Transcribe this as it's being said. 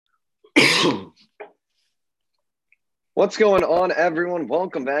What's going on, everyone?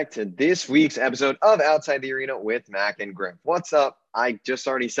 Welcome back to this week's episode of Outside the Arena with Mac and Griff. What's up? I just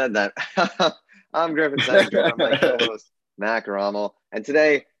already said that. I'm Griffin Sangster. I'm my co-host, Mac Rommel. And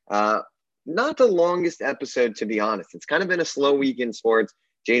today, not the longest episode, to be honest. It's kind of been a slow week in sports.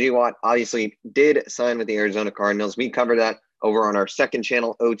 J.J. Watt obviously did sign with the Arizona Cardinals. We covered that over on our second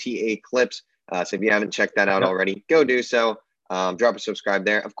channel, OTA Clips. So if you haven't checked that out already, go do so. Drop a subscribe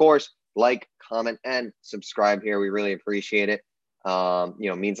there. Of course, like, comment, and subscribe here. We really appreciate it.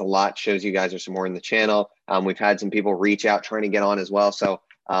 Means a lot. Shows you guys are some more in the channel. We've had some people reach out trying to get on as well. So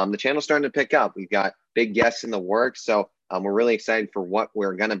the channel's starting to pick up. We've got big guests in the works. So we're really excited for what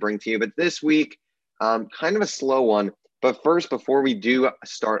we're going to bring to you. But this week, kind of a slow one. But first, before we do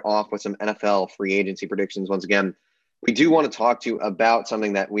start off with some NFL free agency predictions, once again, we do want to talk to you about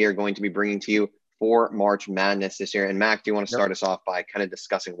something that we are going to be bringing to you for March Madness this year. And Mac, do you want to start us off by kind of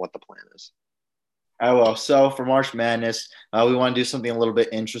discussing what the plan is? I will. So for March Madness, we want to do something a little bit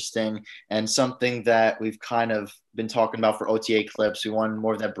interesting and something that we've kind of been talking about for OTA Clips. We want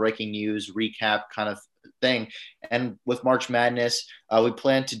more of that breaking news recap kind of thing. And with March Madness, we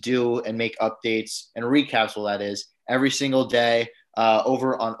plan to do and make updates and recaps, well, that is, every single day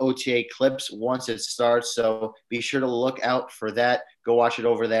over on OTA Clips once it starts. So be sure to look out for that. Go watch it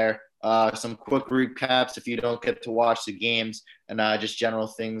over there. Some quick recaps if you don't get to watch the games and just general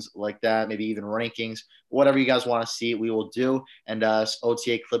things like that, maybe even rankings, whatever you guys want to see, we will do. And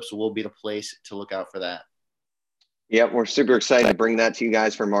OTA Clips will be the place to look out for that. Yep, we're super excited to bring that to you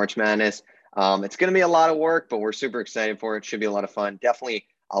guys for March Madness. It's going to be a lot of work, but we're super excited for it. Should be a lot of fun. Definitely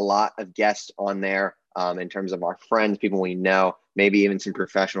a lot of guests on there in terms of our friends, people we know, maybe even some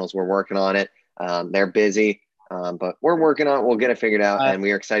professionals. We're working on it. They're busy. But we're working on it. We'll get it figured out, and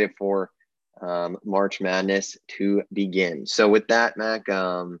we are excited for March Madness to begin. So with that, Mac,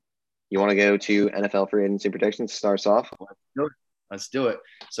 you want to go to NFL free agency predictions to start us off? Let's do it.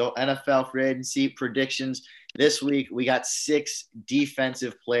 So NFL free agency predictions. This week, we got 6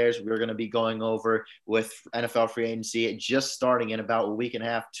 defensive players we're going to be going over with NFL free agency just starting in about a week and a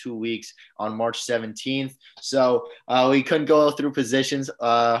half, 2 weeks on March 17th. So we couldn't go through positions.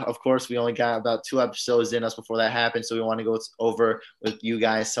 Of course, we only got about 2 episodes in us before that happened. So we want to go over with you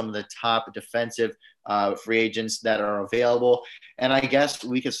guys some of the top defensive free agents that are available. And I guess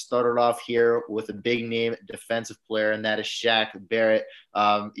we could start it off here with a big name defensive player, and that is Shaq Barrett.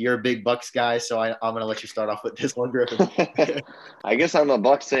 You're a big Bucks guy, so I'm going to let you start off with this one, Griffin. I guess I'm a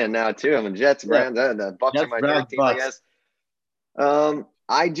Bucks fan now, too. I'm a Jets, Browns. The Bucks are my third team, I guess.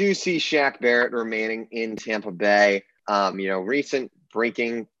 I do see Shaq Barrett remaining in Tampa Bay. Recent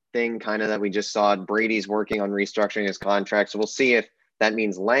breaking thing kind of that we just saw. Brady's working on restructuring his contract, so we'll see if that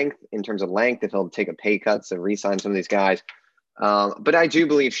means length, in terms of length, if he'll take a pay cut to re-sign some of these guys. But I do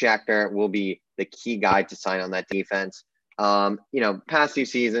believe Shaq Barrett will be the key guy to sign on that defense. Past 2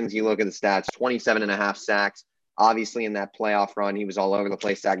 seasons, you look at the stats, 27.5 sacks. Obviously, in that playoff run, he was all over the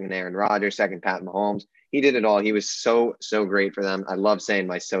place, second Aaron Rodgers, second Pat Mahomes. He did it all. He was so great for them. I love saying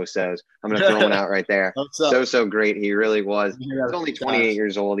my so-sos. I'm going to throw one out right there. So great. He really was. He's only 28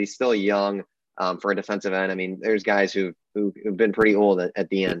 years old. He's still young. For a defensive end. I mean, there's guys who've been pretty old at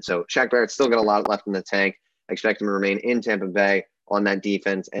the end. So Shaq Barrett's still got a lot left in the tank. I expect him to remain in Tampa Bay on that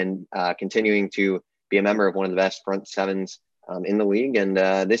defense and continuing to be a member of one of the best front sevens in the league. And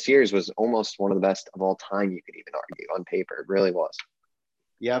this year's was almost one of the best of all time, you could even argue, on paper. It really was.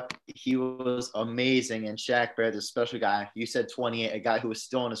 Yep, he was amazing. And Shaq Barrett, a special guy. You said 28, a guy who was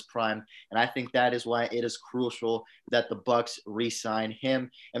still in his prime. And I think that is why it is crucial that the Bucks re-sign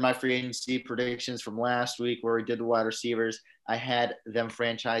him. And my free agency predictions from last week, where we did the wide receivers, I had them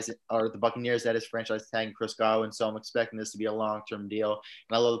the Buccaneers, that is, franchise tagging Chris Godwin. So I'm expecting this to be a long-term deal.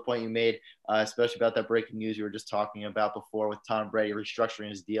 And I love the point you made, especially about that breaking news you were just talking about before with Tom Brady restructuring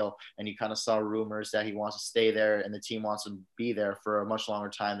his deal. And you kind of saw rumors that he wants to stay there and the team wants him to be there for a much longer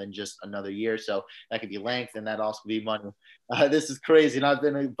time than just another year. So that could be length, and that also could be money. This is crazy. And I've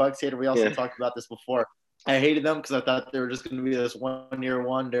been a Bucks hater. We also talked about this before. I hated them because I thought they were just going to be this one-year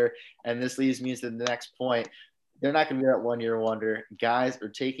wonder. And this leads me to the next point. They're not going to be that one-year wonder. Guys are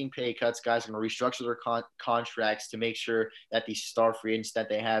taking pay cuts. Guys are going to restructure their contracts to make sure that these star free agents that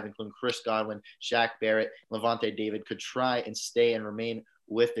they have, including Chris Godwin, Shaq Barrett, Levante David, could try and stay and remain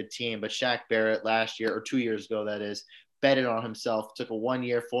with the team. But Shaq Barrett last year, or 2 years ago, that is, betted on himself, took a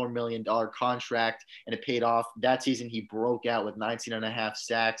 1-year, $4 million contract, and it paid off. That season, he broke out with 19.5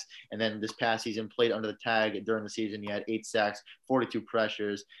 sacks. And then this past season, played under the tag during the season. He had 8 sacks, 42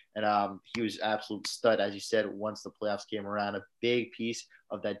 pressures. And he was absolute stud, as you said, once the playoffs came around. A big piece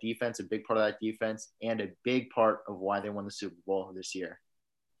of that defense, a big part of that defense, and a big part of why they won the Super Bowl this year.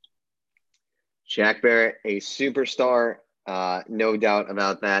 Shaq Barrett, a superstar. No doubt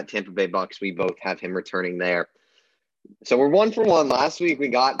about that. Tampa Bay Bucks, we both have him returning there. So we're 1-for-1. Last week we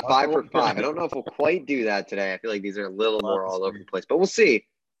got 5-for-5. I don't know if we'll quite do that today. I feel like these are a little more all over the place, but we'll see.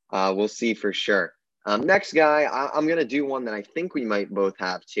 We'll see for sure. Next guy, I'm going to do one that I think we might both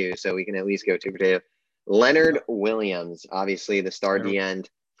have too, so we can at least go two for two. Leonard Williams, obviously the star D-end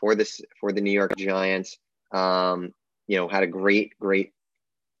for the New York Giants. Had a great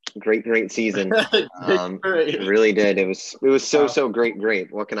season. Really did. It was so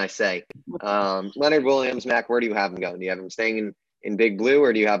great. What can I say? Leonard Williams, Mac, where do you have him going? Do you have him staying in Big Blue,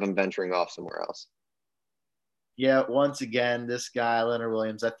 or do you have him venturing off somewhere else? Yeah, once again, this guy, Leonard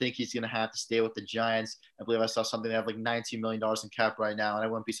Williams, I think he's going to have to stay with the Giants. I believe I saw something. They have like $19 million in cap right now, and I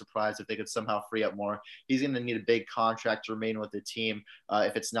wouldn't be surprised if they could somehow free up more. He's going to need a big contract to remain with the team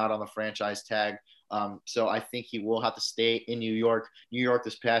if it's not on the franchise tag. So I think he will have to stay in New York. New York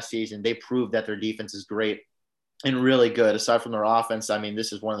this past season, they proved that their defense is great and really good. Aside from their offense, I mean,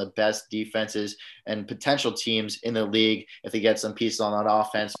 this is one of the best defenses and potential teams in the league if they get some pieces on that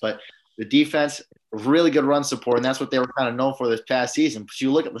offense. But the defense, really good run support, and that's what they were kind of known for this past season. But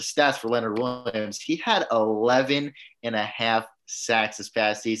you look at the stats for Leonard Williams, he had 11 and a half sacks this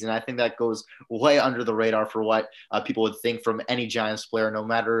past season. I think that goes way under the radar for what people would think from any Giants player, no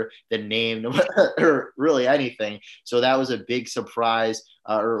matter the name, no matter or really anything. So that was a big surprise,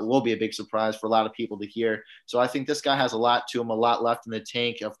 or will be a big surprise for a lot of people to hear. So I think this guy has a lot to him, a lot left in the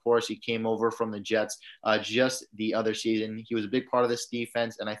tank. Of course, he came over from the Jets just the other season. He was a big part of this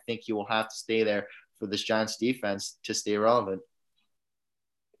defense, and I think he will have to stay there for this Giants defense to stay relevant.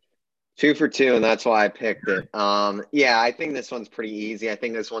 2 for 2, and that's why I picked it. I think this one's pretty easy. I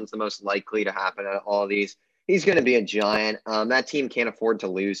think this one's the most likely to happen out of all of these. He's going to be a Giant. That team can't afford to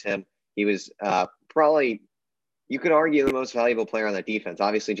lose him. He was probably, you could argue, the most valuable player on that defense.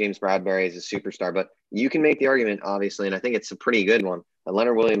 Obviously, James Bradberry is a superstar, but you can make the argument, obviously, and I think it's a pretty good one, that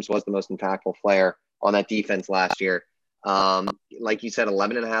Leonard Williams was the most impactful player on that defense last year. Like you said,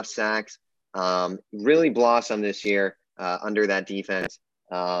 11 and a half sacks. Really blossomed this year under that defense.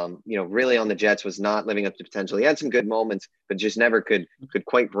 Really on the Jets was not living up to potential. He had some good moments, but just never could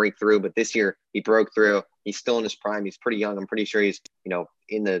quite break through. But this year he broke through. He's still in his prime. He's pretty young. I'm pretty sure he's,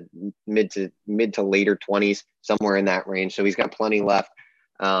 in the mid to later 20s, somewhere in that range. So he's got plenty left.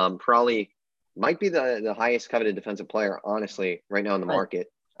 Probably might be the highest coveted defensive player, honestly, right now in the market.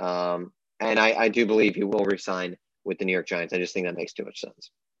 And I do believe he will resign with the New York Giants. I just think that makes too much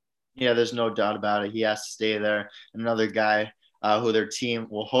sense. Yeah, there's no doubt about it. He has to stay there. Another guy who their team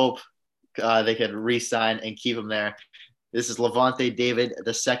will hope they could re-sign and keep him there. This is Lavonte David,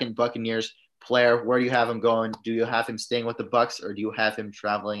 the second Buccaneers player. Where do you have him going? Do you have him staying with the Bucs, or do you have him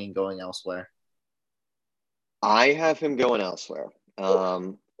traveling and going elsewhere? I have him going elsewhere.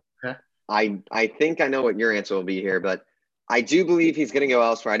 Okay. I think I know what your answer will be here, but I do believe he's going to go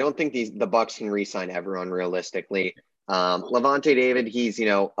elsewhere. I don't think the Bucs can re-sign everyone realistically. Lavonte David, he's,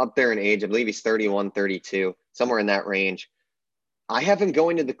 up there in age. I believe he's 31, 32, somewhere in that range. I have him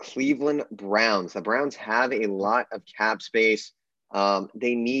going to the Cleveland Browns. The Browns have a lot of cap space.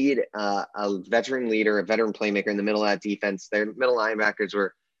 They need a veteran leader, a veteran playmaker in the middle of that defense. Their middle linebackers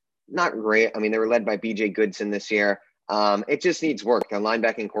were not great. I mean, they were led by B.J. Goodson this year. It just needs work. Their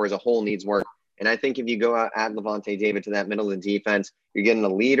linebacking core as a whole needs work. And I think if you go out, add Lavonte David to that middle of the defense, you're getting a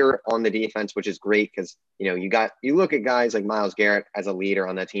leader on the defense, which is great because, you look at guys like Myles Garrett as a leader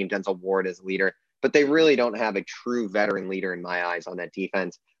on that team, Denzel Ward as a leader, but they really don't have a true veteran leader in my eyes on that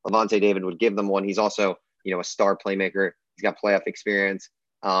defense. Lavonte David would give them one. He's also, a star playmaker. He's got playoff experience.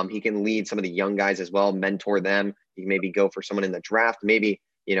 He can lead some of the young guys as well, mentor them. He can maybe go for someone in the draft. Maybe,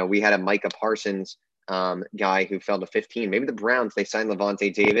 we had a Micah Parsons guy who fell to 15. Maybe the Browns, they signed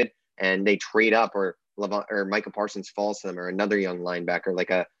Lavonte David and they trade up, or Micah Parsons falls to them, or another young linebacker like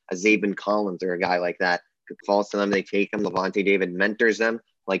a Zabin Collins or a guy like that falls to them. They take him. Lavonte David mentors them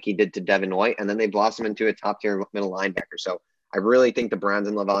like he did to Devin White, and then they blossom into a top-tier middle linebacker. So I really think the Browns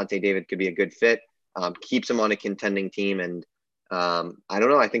and Lavonte David could be a good fit. Keeps him on a contending team, and I don't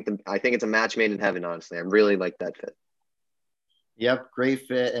know. I think it's a match made in heaven. Honestly, I really like that fit. Yep, great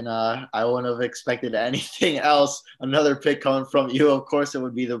fit, and I wouldn't have expected anything else. Another pick coming from you. Of course, it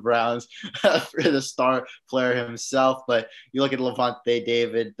would be the Browns for the star player himself. But you look at Lavonte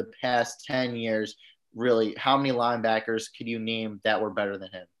David, the past 10 years, really, how many linebackers could you name that were better than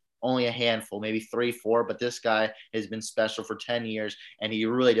him? only a handful, maybe 3, 4, but this guy has been special for 10 years, and he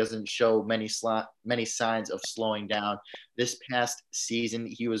really doesn't show many signs of slowing down. This past season,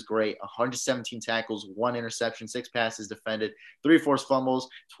 he was great. 117 tackles, 1 interception, 6 passes defended, 3 forced fumbles,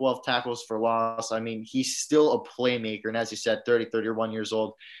 12 tackles for loss. I mean, he's still a playmaker. And as you said, 30, 31 years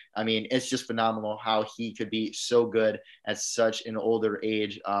old. I mean, it's just phenomenal how he could be so good at such an older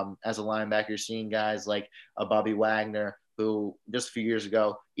age. As a linebacker, seeing guys like Bobby Wagner, who just a few years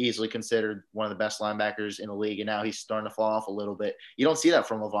ago easily considered one of the best linebackers in the league, and now he's starting to fall off a little bit. You don't see that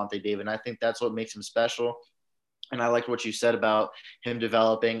from Lavonte David, and I think that's what makes him special. And I liked what you said about him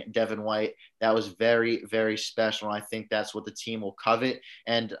developing Devin White. That was very, very special. And I think that's what the team will covet.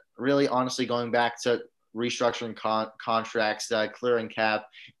 And really, honestly, going back to restructuring contracts, clearing cap,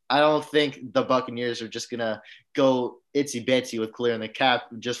 I don't think the Buccaneers are just going to go itsy-bitsy with clearing the cap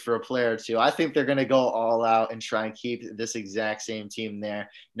just for a player or two. I think they're going to go all out and try and keep this exact same team there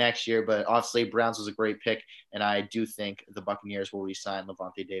next year. But obviously, Browns was a great pick, and I do think the Buccaneers will re-sign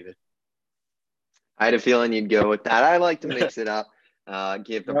Lavonte David. I had a feeling you'd go with that. I like to mix it up,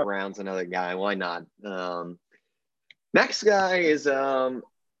 give the Browns another guy. Why not? Next guy is a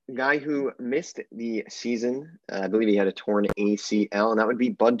guy who missed the season. I believe he had a torn ACL, and that would be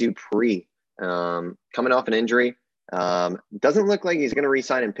Bud Dupree. Coming off an injury. Doesn't look like he's going to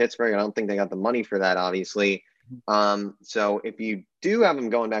re-sign in Pittsburgh. I don't think they got the money for that, obviously. So if you do have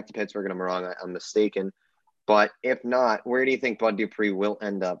him going back to Pittsburgh, and I'm wrong, I'm mistaken. But if not, where do you think Bud Dupree will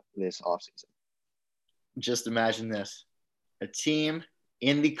end up this offseason? Just imagine this. A team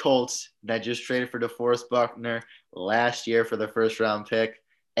in the Colts that just traded for DeForest Buckner last year for the first-round pick,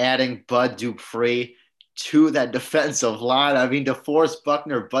 adding Bud Dupree to that defensive line. I mean, DeForest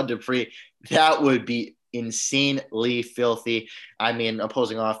Buckner, Bud Dupree, that would be insanely filthy. I mean,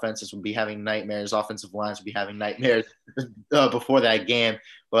 opposing offenses would be having nightmares. Offensive lines would be having nightmares before that game.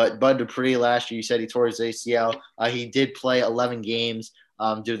 But Bud Dupree last year, you said he tore his ACL. He did play 11 games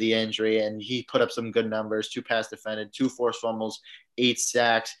due to the injury, and he put up some good numbers: 2 pass defended, 2 forced fumbles, 8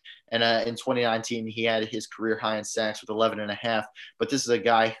 sacks. And in 2019, he had his career high in sacks with 11.5. But this is a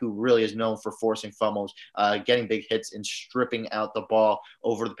guy who really is known for forcing fumbles, getting big hits, and stripping out the ball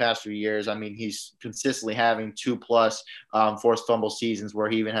over the past few years. I mean, he's consistently having 2+ forced fumble seasons, where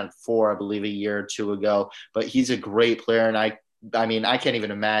he even had 4, I believe, a year or 2 ago. But he's a great player, and I mean, I can't even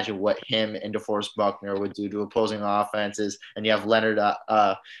imagine what him and DeForest Buckner would do to opposing offenses. And you have Leonard.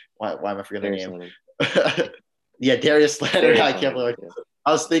 Why am I forgetting the name? Yeah, Darius Leonard. I can't believe.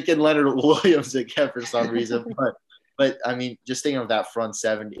 I was thinking Leonard Williams again for some reason, but I mean, just thinking of that front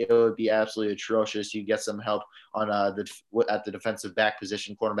seven, it would be absolutely atrocious. You get some help on at the defensive back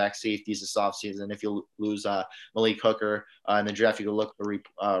position, cornerback, safeties this offseason. If you lose Malik Hooker in the draft, you can look to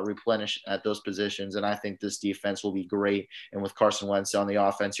replenish at those positions. And I think this defense will be great. And with Carson Wentz on the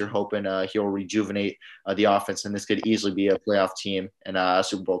offense, you're hoping he'll rejuvenate the offense, and this could easily be a playoff team and a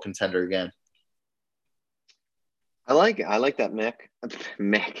Super Bowl contender again. I like that Mick.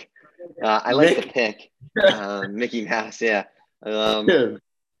 I like the pick. Mickey Mouse, yeah.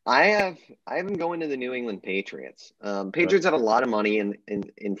 I have him going to the New England Patriots. Patriots have a lot of money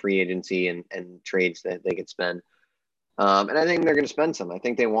in free agency and trades that they could spend. And I think they're going to spend some. I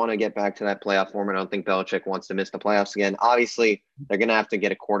think they want to get back to that playoff form. I don't think Belichick wants to miss the playoffs again. Obviously, they're going to have to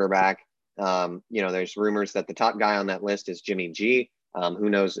get a quarterback. There's rumors that the top guy on that list is Jimmy G. Who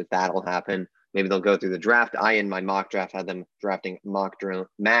knows if that'll happen. Maybe they'll go through the draft. I, in my mock draft, had them drafting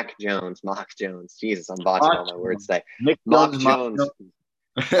Mac Jones. Jesus, I'm botching all my words today. Mac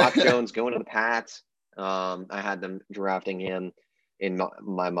Jones going to the Pats. I had them drafting him in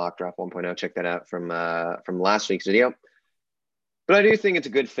my mock draft 1.0. Check that out from last week's video. But I do think it's a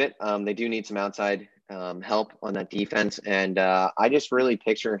good fit. They do need some outside help on that defense, and I just really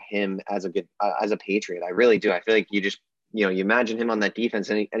picture him as a Patriot. I really do. I feel like you imagine him on that defense,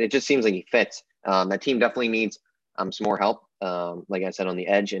 and it just seems like he fits. That team definitely needs some more help, like I said, on the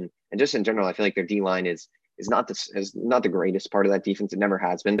edge, and just in general, I feel like their D line is not the greatest part of that defense. It never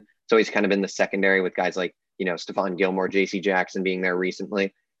has been. It's always kind of been the secondary with guys like Stephon Gilmore, J.C. Jackson being there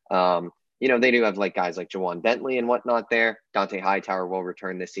recently. They do have guys like Jawan Bentley and whatnot there. Dante Hightower will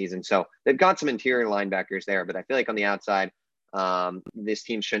return this season, so they've got some interior linebackers there. But I feel like on the outside, this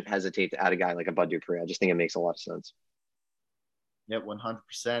team shouldn't hesitate to add a guy like a Bud Dupree. I just think it makes a lot of sense. Yep,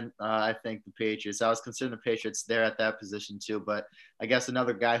 100%. I think the Patriots. I was considering the Patriots there at that position too, but I guess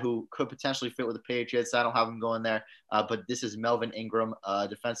another guy who could potentially fit with the Patriots. I don't have him going there, but this is Melvin Ingram,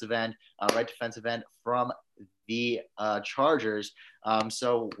 defensive end, right defensive end from the Chargers.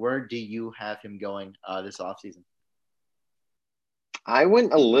 So where do you have him going this offseason? I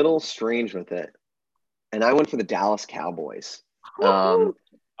went a little strange with it, and I went for the Dallas Cowboys.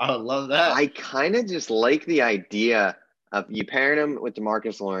 I would love that. I kind of just like the idea of you pairing him with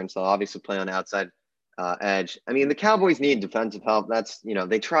DeMarcus Lawrence. They'll obviously play on outside edge. I mean, the Cowboys need defensive help. That's,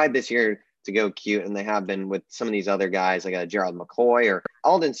 they tried this year to go cute, and they have been with some of these other guys like Gerald McCoy or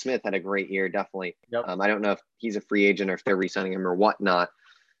Aldon Smith had a great year, definitely. Yep. I don't know if he's a free agent or if they're re-signing him or whatnot.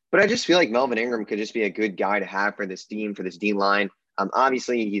 But I just feel like Melvin Ingram could just be a good guy to have for this team, for this D line.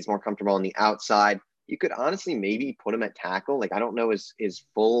 Obviously, he's more comfortable on the outside. You could honestly maybe put him at tackle. Like, I don't know his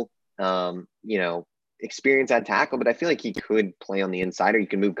full, experience at tackle, but I feel like he could play on the inside, or you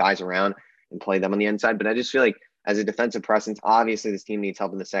can move guys around and play them on the inside. But I just feel like as a defensive presence, obviously this team needs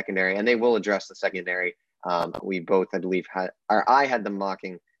help in the secondary, and they will address the secondary. We both, I believe, I had them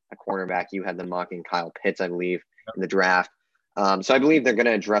mocking a cornerback. You had them mocking Kyle Pitts, I believe, in the draft. So I believe they're going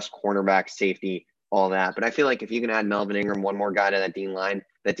to address cornerback, safety, all that. But I feel like if you can add Melvin Ingram, one more guy to that D line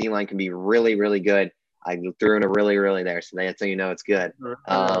can be really, really good. I threw in a really, really there, so that's how you know it's good.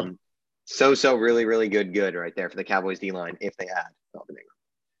 Really, really good right there for the Cowboys D line if they add Melvin Ingram.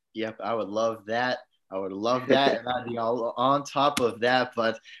 Yep, I would love that. And I'd be all on top of that.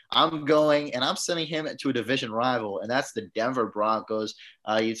 But I'm going and I'm sending him to a division rival, and that's the Denver Broncos.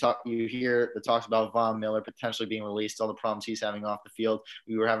 You hear the talks about Von Miller potentially being released, all the problems he's having off the field.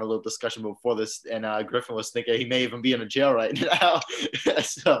 We were having a little discussion before this, and Griffin was thinking he may even be in a jail right now.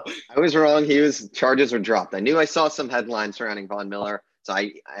 So I was wrong. Charges were dropped. I knew I saw some headlines surrounding Von Miller, so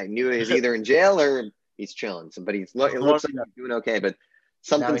I knew he was either in jail or he's chilling. So, but it looks like he's doing okay. But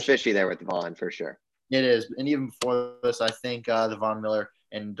something's fishy there with Von for sure. It is. And even before this, I think the Von Miller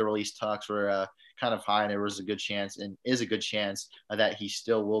and the release talks were kind of high, and there was a good chance and is a good chance that he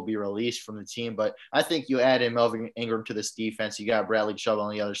still will be released from the team. But I think you add in Melvin Ingram to this defense. You got Bradley Chubb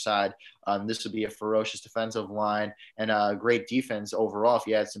on the other side. This would be a ferocious defensive line and a great defense overall if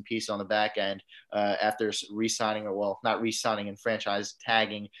you add some piece on the back end after re-signing, or well, not re-signing and franchise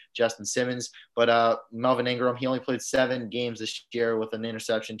tagging Justin Simmons. But Melvin Ingram, he only played 7 games this year with an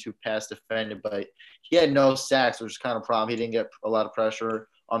interception, 2 pass defended, but he had no sacks, which is kind of a problem. He didn't get a lot of pressure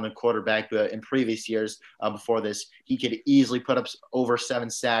on the quarterback, but in previous years before this, he could easily put up over 7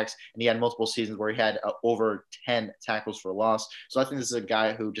 sacks, and he had multiple seasons where he had over 10 tackles for loss. So I think this is a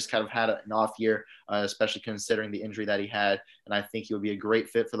guy who just kind of had an off year, especially considering the injury that he had, and I think he would be a great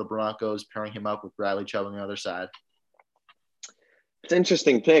fit for the Broncos, pairing him up with Bradley Chubb on the other side. It's an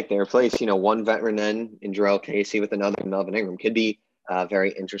interesting pick. They replace, one veteran then in Jurrell Casey with another Melvin Ingram. Could be a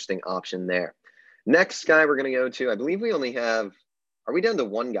very interesting option there. Next guy we're going to go to, I believe we only have – are we down to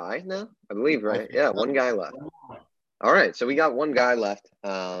one guy now? I believe, right? Yeah, one guy left. All right, so we got one guy left,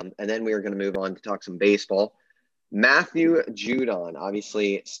 and then we are going to move on to talk some baseball. Matthew Judon,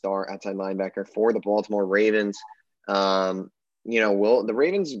 obviously star outside linebacker for the Baltimore Ravens. The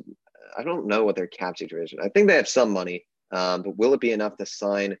Ravens – I don't know what their cap situation is. I think they have some money, but will it be enough to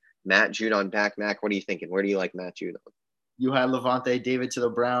sign Matt Judon back? Mac, what are you thinking? Where do you like Matt Judon? You had Levante David to the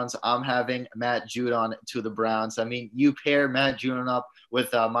Browns. I'm having Matt Judon to the Browns. I mean, you pair Matt Judon up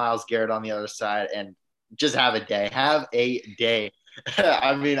with Myles Garrett on the other side and just have a day. Have a day.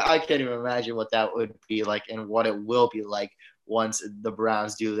 I mean, I can't even imagine what that would be like and what it will be like once the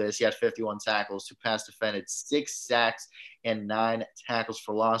Browns do this. He had 51 tackles, 2 pass defended, 6 sacks, and 9 tackles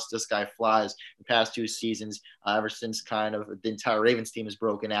for loss. This guy flies. The past 2 seasons, ever since kind of the entire Ravens team has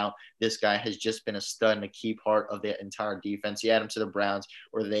broken out, this guy has just been a stud and a key part of the entire defense. You add him to the Browns,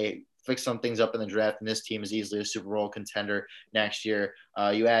 where they fix some things up in the draft, and this team is easily a Super Bowl contender next year.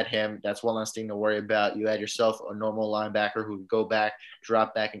 You add him, that's one less thing to worry about. You add yourself a normal linebacker who would go back,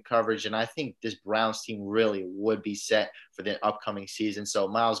 drop back in coverage, and I think this Browns team really would be set for the upcoming season. So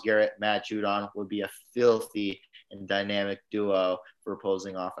Myles Garrett, Matt Judon would be a filthy and dynamic duo for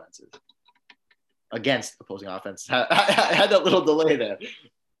opposing offenses. Against opposing offenses. I had that little delay there.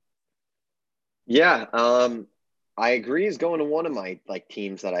 Yeah, I agree. Is going to one of my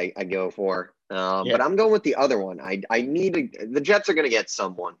teams that I go for, but I'm going with the other one. The Jets are going to get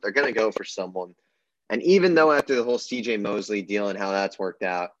someone. They're going to go for someone, and even though after the whole C.J. Mosley deal and how that's worked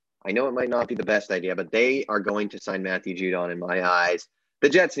out, I know it might not be the best idea, but they are going to sign Matthew Judon in my eyes. The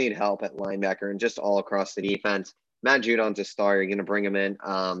Jets need help at linebacker and just all across the defense. Matt Judon's a star. You're going to bring him in.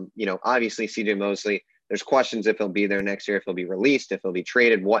 Obviously C.J. Mosley. There's questions if he'll be there next year, if he'll be released, if he'll be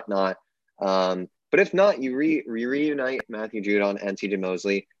traded, whatnot. But if not, you reunite Matthew Judon and C.J.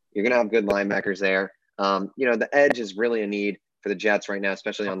 Mosley. You're going to have good linebackers there. The edge is really a need for the Jets right now,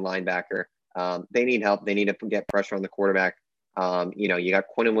 especially on linebacker. They need help. They need to get pressure on the quarterback. You got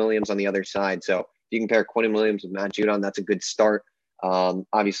Quinnen Williams on the other side. So if you compare Quinnen Williams with Matt Judon, that's a good start.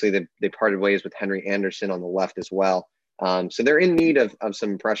 Obviously, they parted ways with Henry Anderson on the left as well. So they're in need of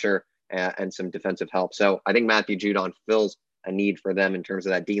some pressure and some defensive help. So I think Matthew Judon fills a need for them in terms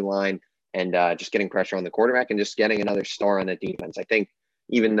of that D-line and just getting pressure on the quarterback and just getting another star on that defense. I think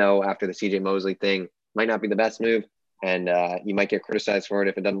even though after the CJ Mosley thing might not be the best move and you might get criticized for it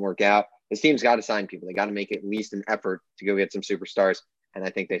if it doesn't work out, this team's got to sign people. They got to make at least an effort to go get some superstars. And I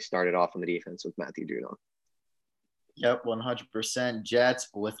think they started off on the defense with Matthew Judon. Yep, 100%. Jets,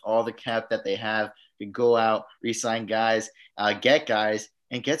 with all the cap that they have, could go out, re-sign guys, get guys,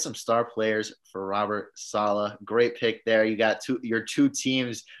 and get some star players for Robert Saleh. Great pick there. You got your two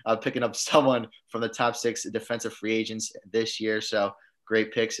teams picking up someone from the top 6 defensive free agents this year. So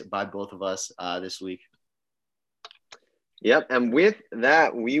great picks by both of us this week. Yep, and with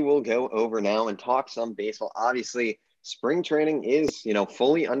that, we will go over now and talk some baseball. Obviously, spring training is,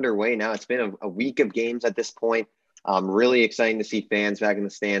 fully underway now. It's been a week of games at this point. Really exciting to see fans back in the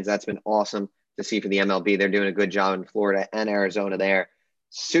stands. That's been awesome to see for the MLB. They're doing a good job in Florida and Arizona there.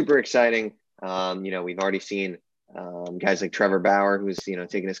 Super exciting. We've already seen guys like Trevor Bauer, who's,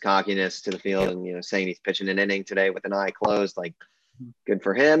 taking his cockiness to the field and, saying he's pitching an inning today with an eye closed. Like, good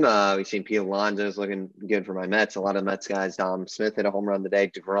for him. We've seen Pete Alonso's looking good for my Mets. A lot of Mets guys. Dom Smith hit a home run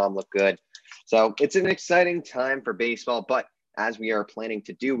today. DeGrom looked good. So it's an exciting time for baseball. But as we are planning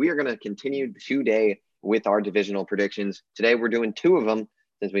to do, we are going to continue today with our divisional predictions. Today we're doing 2 of them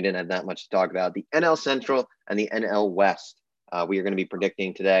since we didn't have that much to talk about. The NL Central and the NL West. We are going to be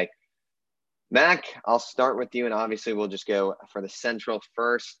predicting today. Mac, I'll start with you, and obviously we'll just go for the Central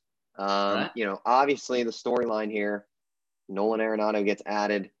first. Right. Obviously the storyline here, Nolan Arenado gets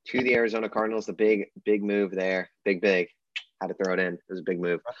added to the Arizona Cardinals. The big move there. Big. Had to throw it in. It was a big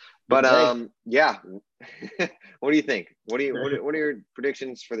move. But yeah. What do you think? What are your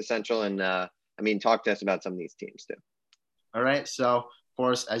predictions for the Central? And talk to us about some of these teams too. All right. So, of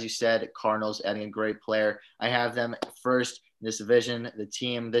course, as you said, Cardinals adding a great player. I have them first in this division. The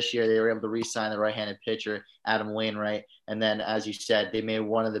team this year, they were able to re-sign the right-handed pitcher, Adam Wainwright. And then, as you said, they made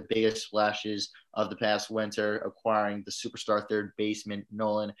one of the biggest splashes of the past winter, acquiring the superstar third baseman,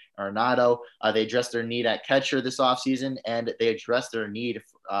 Nolan Arenado. They addressed their need at catcher this offseason, and they addressed their need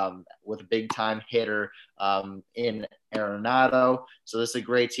with a big-time hitter in Arenado. So this is a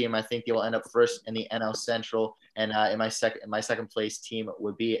great team. I think they will end up first in the NL Central. And in my second place team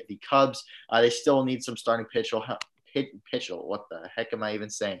would be the Cubs. They still need some starting pitching. What the heck am I even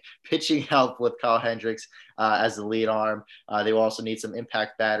saying? Pitching help with Kyle Hendricks as the lead arm. They will also need some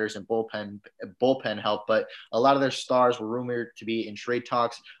impact batters and bullpen help. But a lot of their stars were rumored to be in trade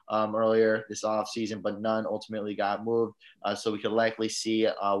talks earlier this offseason, but none ultimately got moved. So we could likely see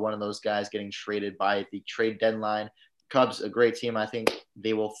one of those guys getting traded by the trade deadline. Cubs, a great team. I think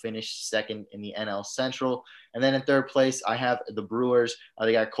they will finish second in the NL Central. And then in third place, I have the Brewers.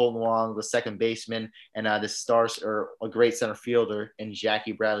 They got Colton Wong, the second baseman, and the stars are a great center fielder in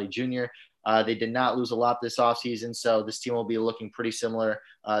Jackie Bradley Jr. They did not lose a lot this offseason, so this team will be looking pretty similar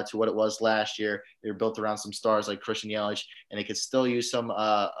to what it was last year. They were built around some stars like Christian Yelich, and they could still use some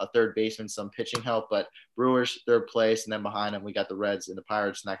a third baseman, some pitching help. But Brewers, third place, and then behind them, we got the Reds and the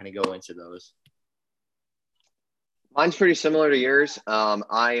Pirates. Not going to go into those. Mine's pretty similar to yours.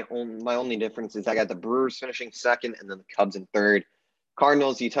 My only difference is I got the Brewers finishing second and then the Cubs in third.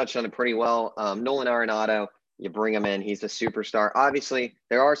 Cardinals, you touched on it pretty well. Nolan Arenado, you bring him in. He's a superstar. Obviously,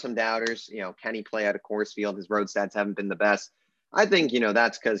 there are some doubters. Can he play at a Coors Field? His road stats haven't been the best. I think,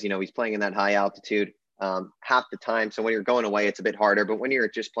 that's because, he's playing in that high altitude half the time. So when you're going away, it's a bit harder. But when you're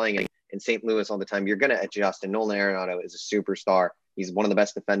just playing in St. Louis all the time, you're going to adjust. And Nolan Arenado is a superstar. He's one of the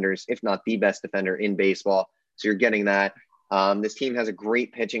best defenders, if not the best defender in baseball. So you're getting that. This team has a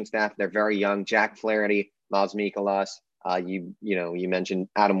great pitching staff. They're very young. Jack Flaherty, Miles Mikolas. You mentioned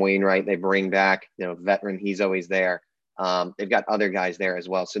Adam Wainwright. They bring back, veteran. He's always there. They've got other guys there as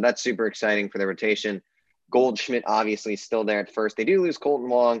well. So that's super exciting for their rotation. Goldschmidt, obviously, is still there at first. They do lose Colton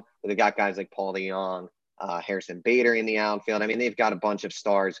Wong, but they got guys like Paul DeJong, Harrison Bader in the outfield. They've got a bunch of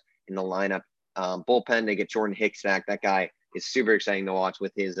stars in the lineup. Bullpen, they get Jordan Hicks back. That guy is super exciting to watch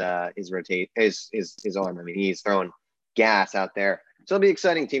with his arm. He's throwing gas out there. So it'll be an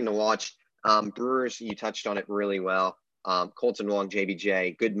exciting team to watch. Brewers, you touched on it really well. Colton Wong,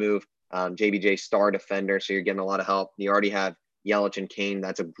 JBJ, good move. JBJ star defender, so you're getting a lot of help. You already have Yelich and Kane.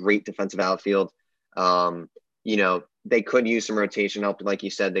 That's a great defensive outfield. They could use some rotation help. Like you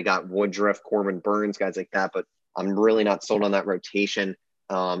said, they got Woodruff, Corbin Burns, guys like that, but I'm really not sold on that rotation.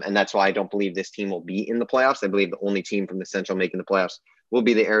 And that's why I don't believe this team will be in the playoffs. I believe the only team from the Central making the playoffs will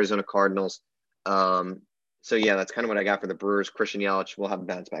be the Arizona Cardinals. So, yeah, that's kind of what I got for the Brewers. Christian Yelich will have a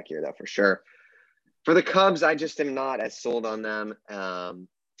bounce back here, though, for sure. For the Cubs, I just am not as sold on them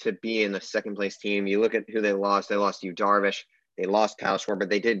to be in the second-place team. You look at who they lost. They lost Yu Darvish. They lost Kyle Schwarber, but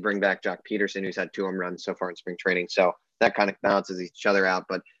they did bring back Jock Peterson, who's had 2 home runs so far in spring training. So that kind of balances each other out.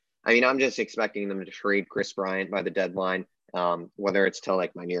 But I mean, I'm just expecting them to trade Chris Bryant by the deadline, whether it's to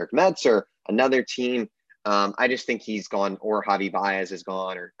like my New York Mets or another team. I just think he's gone, or Javi Baez is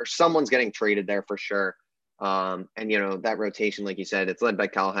gone, or someone's getting traded there for sure. And, you know, that rotation, like you said, it's led by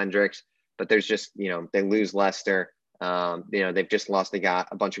Kyle Hendricks, but there's just, you know, they lose Lester. You know, they've just lost a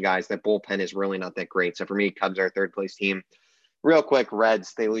bunch of guys. That bullpen is really not that great. So for me, Cubs are a third place team. Real quick,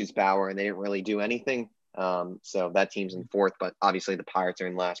 Reds, they lose Bauer and they didn't really do anything. So that team's in fourth, but obviously the Pirates are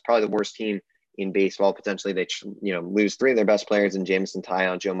in last. Probably the worst team in baseball. Potentially they, you know, lose three of their best players in Jameson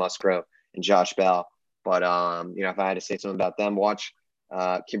Taillon, Joe Musgrove, and Josh Bell. But, you know, if I had to say something about them, watch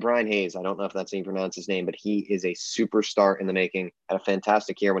Ke'Bryan Hayes. I don't know if that's how you pronounce his name, but he is a superstar in the making. Had a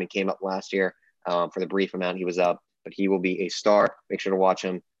fantastic year when he came up last year for the brief amount he was up. But he will be a star. Make sure to watch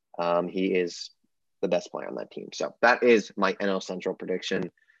him. He is the best player on that team. So that is my NL Central prediction.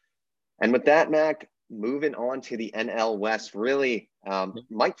 And with that, Mac, moving on to the NL West, really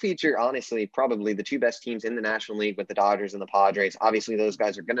might feature, honestly, probably the two best teams in the National League with the Dodgers and the Padres. Obviously, those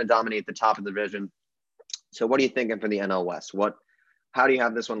guys are going to dominate the top of the division. So what are you thinking for the NL West? How do you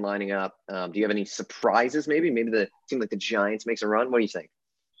have this one lining up? Do you have any surprises maybe? Maybe the team like the Giants makes a run? What do you think?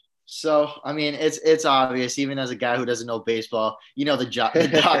 So, I mean, it's obvious, even as a guy who doesn't know baseball, you know, the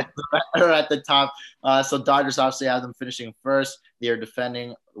Dodgers are at the top. So Dodgers obviously have them finishing first. They are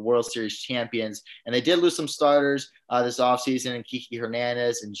defending World Series champions. And they did lose some starters this offseason in Kiki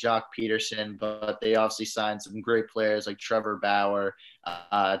Hernandez and Jock Peterson, but they obviously signed some great players like Trevor Bauer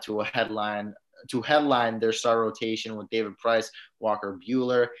to headline their star rotation with David Price, Walker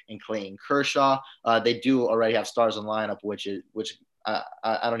Buehler, and Clayton Kershaw. They do already have stars in lineup, which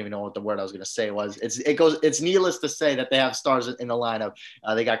I don't even know what the word I was going to say was. It's needless to say that they have stars in the lineup.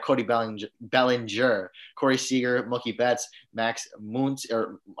 They got Cody Bellinger, Corey Seager, Mookie Betts, Max Muncy,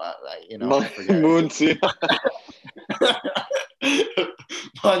 or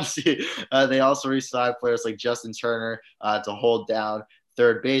Muncy. They also re-signed players like Justin Turner to hold down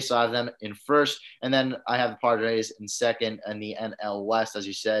third base. So I have them in first. And then I have the Padres in second in the NL West. As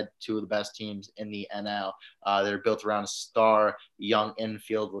you said, two of the best teams in the NL. They're built around a star young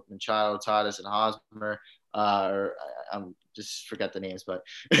infield with Machado, Tatis, and Hosmer. I'm just forget the names, but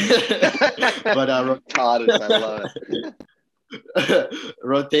Tatis, I love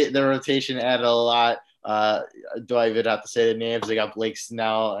it. The rotation added a lot. Do I even have to say the names? They got Blake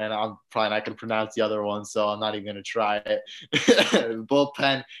Snell, and I'm probably not going to pronounce the other one, so I'm not even going to try it.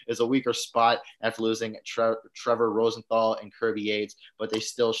 Bullpen is a weaker spot after losing Trevor Rosenthal and Kirby Yates, but they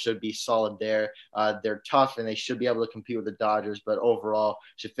still should be solid there. They're tough, and they should be able to compete with the Dodgers, but overall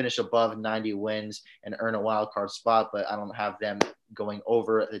should finish above 90 wins and earn a wild card spot, but I don't have them going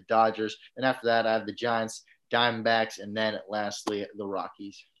over the Dodgers. And after that, I have the Giants, Diamondbacks, and then lastly, the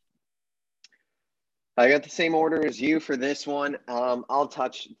Rockies. I got the same order as you for this one. I'll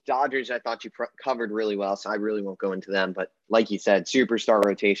touch Dodgers. I thought you covered really well, so I really won't go into them. But like you said, superstar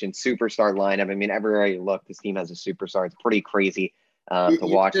rotation, superstar lineup. I mean, everywhere you look, this team has a superstar. It's pretty crazy to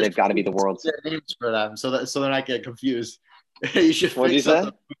watch. They've got to be the world's names for them, so they're not getting confused. You should. What did you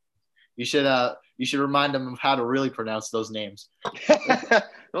say? You should remind them of how to really pronounce those names.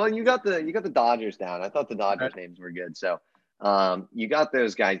 Well, you got the Dodgers down. I thought the Dodgers names were good, so you got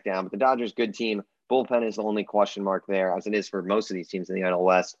those guys down. But the Dodgers, good team. Bullpen is the only question mark there, as it is for most of these teams in the NL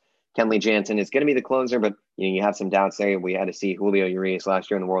West. Kenley Jansen is going to be the closer, but you have some doubts there. We had to see Julio Urias last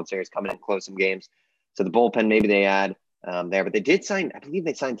year in the World Series coming in and close some games. So the bullpen, maybe they add there. But they did sign, I believe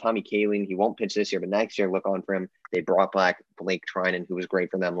they signed Tommy Kaline. He won't pitch this year, but next year, look on for him. They brought back Blake Trinan, who was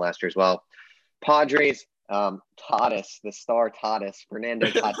great for them last year as well. Padres, Tatis, the star Tatis, Fernando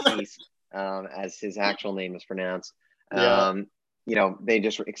Tatis, as his actual name is pronounced. Yeah. They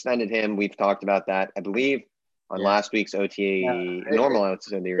just extended him. We've talked about that, I believe, on last week's OTA, normal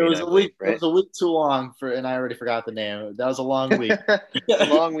OTA. It was a week. Right? It was a week too long and I already forgot the name. That was a long week. A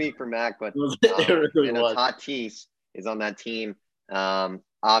long week for Mac, but Tatis is on that team.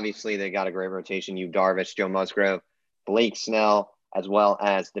 Obviously, they got a great rotation. Yu Darvish, Joe Musgrove, Blake Snell, as well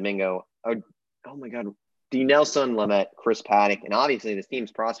as Domingo. Oh my God, Dinelson Lamet, Chris Paddock, and obviously this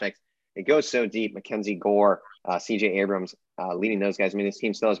team's prospects. It goes so deep. Mackenzie Gore, CJ Abrams, leading those guys. I mean, this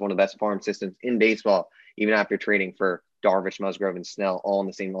team still has one of the best farm systems in baseball, even after trading for Darvish, Musgrove, and Snell all in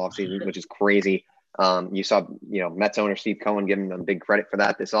the same offseason, which is crazy. You saw, Mets owner Steve Cohen giving them big credit for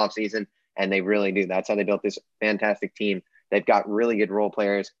that this offseason, and they really do. That's how they built this fantastic team. They've got really good role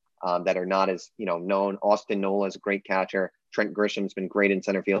players that are not as, known. Austin Nola is a great catcher. Trent Grisham's been great in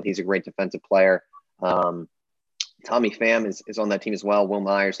center field. He's a great defensive player. Tommy Pham is on that team as well. Will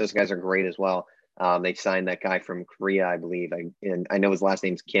Myers, those guys are great as well. They signed that guy from Korea, I believe. I know his last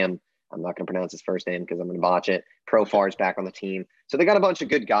name's Kim. I'm not going to pronounce his first name because I'm going to botch it. Profar is back on the team. So they got a bunch of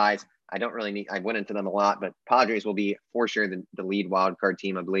good guys. I went into them a lot, but Padres will be for sure the lead wild card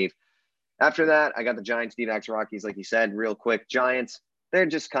team, I believe. After that, I got the Giants, D-backs, Rockies, like you said, real quick. Giants, they're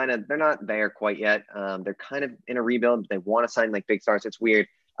not there quite yet. They're kind of in a rebuild. They want to sign like big stars. It's weird.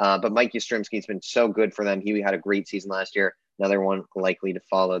 But Mike Yastrzemski's been so good for them. He had a great season last year. Another one likely to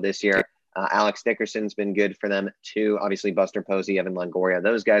follow this year. Alex Dickerson's been good for them too. Obviously, Buster Posey, Evan Longoria.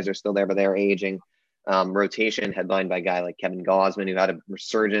 Those guys are still there, but they're aging. Rotation headlined by a guy like Kevin Gausman, who had a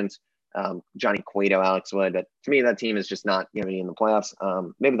resurgence. Johnny Cueto, Alex Wood. But to me, that team is just not going to be in the playoffs.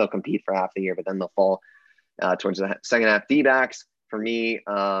 Maybe they'll compete for half the year, but then they'll fall towards the second half. D-backs, for me,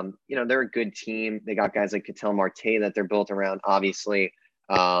 they're a good team. They got guys like Ketel Marte that they're built around, obviously.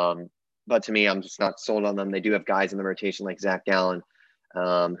 But to me, I'm just not sold on them. They do have guys in the rotation like Zach Gallen,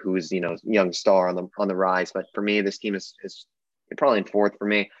 who's young star on the rise. But for me, this team is probably in fourth for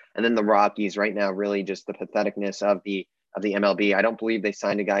me. And then the Rockies right now, really just the patheticness of the MLB. I don't believe they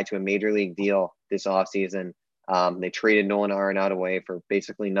signed a guy to a major league deal this offseason. They traded Nolan Arenado away for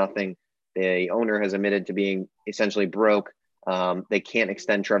basically nothing. The owner has admitted to being essentially broke. They can't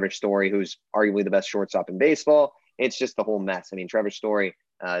extend Trevor Story, who's arguably the best shortstop in baseball. It's just the whole mess. I mean, Trevor Story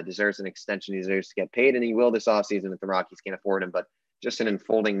deserves an extension. He deserves to get paid, and he will this offseason if the Rockies can't afford him. But just an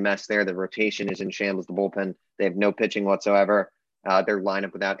unfolding mess there. The rotation is in shambles. The bullpen, they have no pitching whatsoever. Their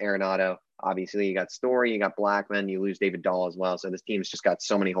lineup without Arenado. Obviously, you got Story, you got Blackman, you lose David Dahl as well. So this team's just got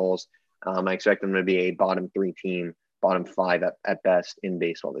so many holes. I expect them to be a bottom 3 team, bottom 5 at best in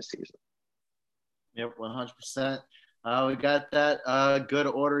baseball this season. Yep, 100%. We got that good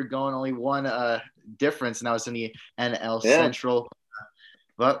order going. Only one difference, and that was in the NL Central.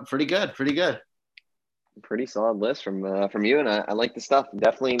 But pretty good. Pretty solid list from you, and I like the stuff.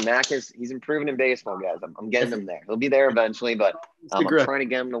 Definitely, Mac he's improving in baseball, guys. I'm getting him there. He'll be there eventually, but I'm trying to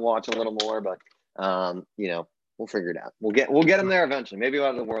get him to watch a little more. But we'll figure it out. We'll get him there eventually. Maybe we'll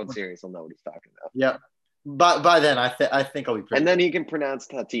have the World Series. He'll know what he's talking about. Yeah. But by then, I think I'll be pretty. And then he can pronounce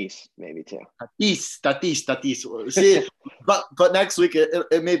Tatis, maybe too. Tatis. See, but next week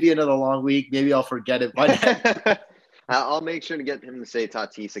it may be another long week. Maybe I'll forget it by then. I'll make sure to get him to say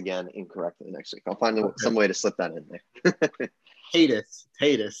Tatis again incorrectly next week. I'll find some way to slip that in there.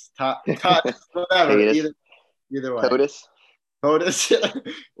 Tatis, whatever. Either way. Totus.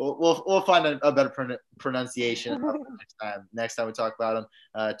 We'll find a better pronunciation next time we talk about him.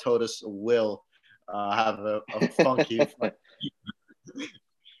 Totus will have a funky.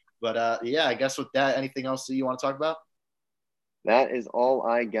 But I guess with that, anything else that you want to talk about? That is all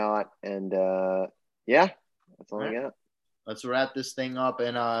I got, and that's all I got. Let's wrap this thing up.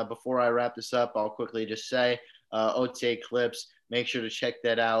 And before I wrap this up, I'll quickly just say OTA Clips. Make sure to check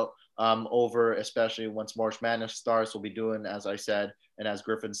that out over, especially once March Madness starts. We'll be doing, as I said, and as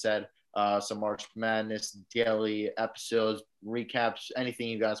Griffin said, some March Madness daily episodes, recaps, anything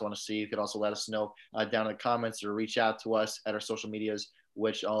you guys want to see. You could also let us know down in the comments or reach out to us at our social medias,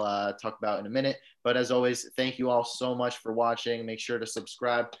 which I'll talk about in a minute. But as always, thank you all so much for watching. Make sure to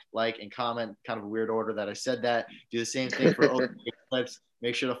subscribe, like, and comment. Kind of a weird order that I said that. Do the same thing for OTA Clips.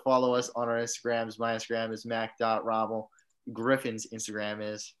 Make sure to follow us on our Instagrams. My Instagram is mac.rommel. Griffin's Instagram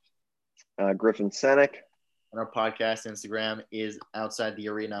is Griffin Senek. And our podcast Instagram is Outside the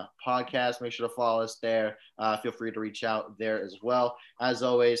Arena Podcast. Make sure to follow us there. Feel free to reach out there as well. As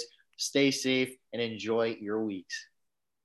always, stay safe and enjoy your weeks.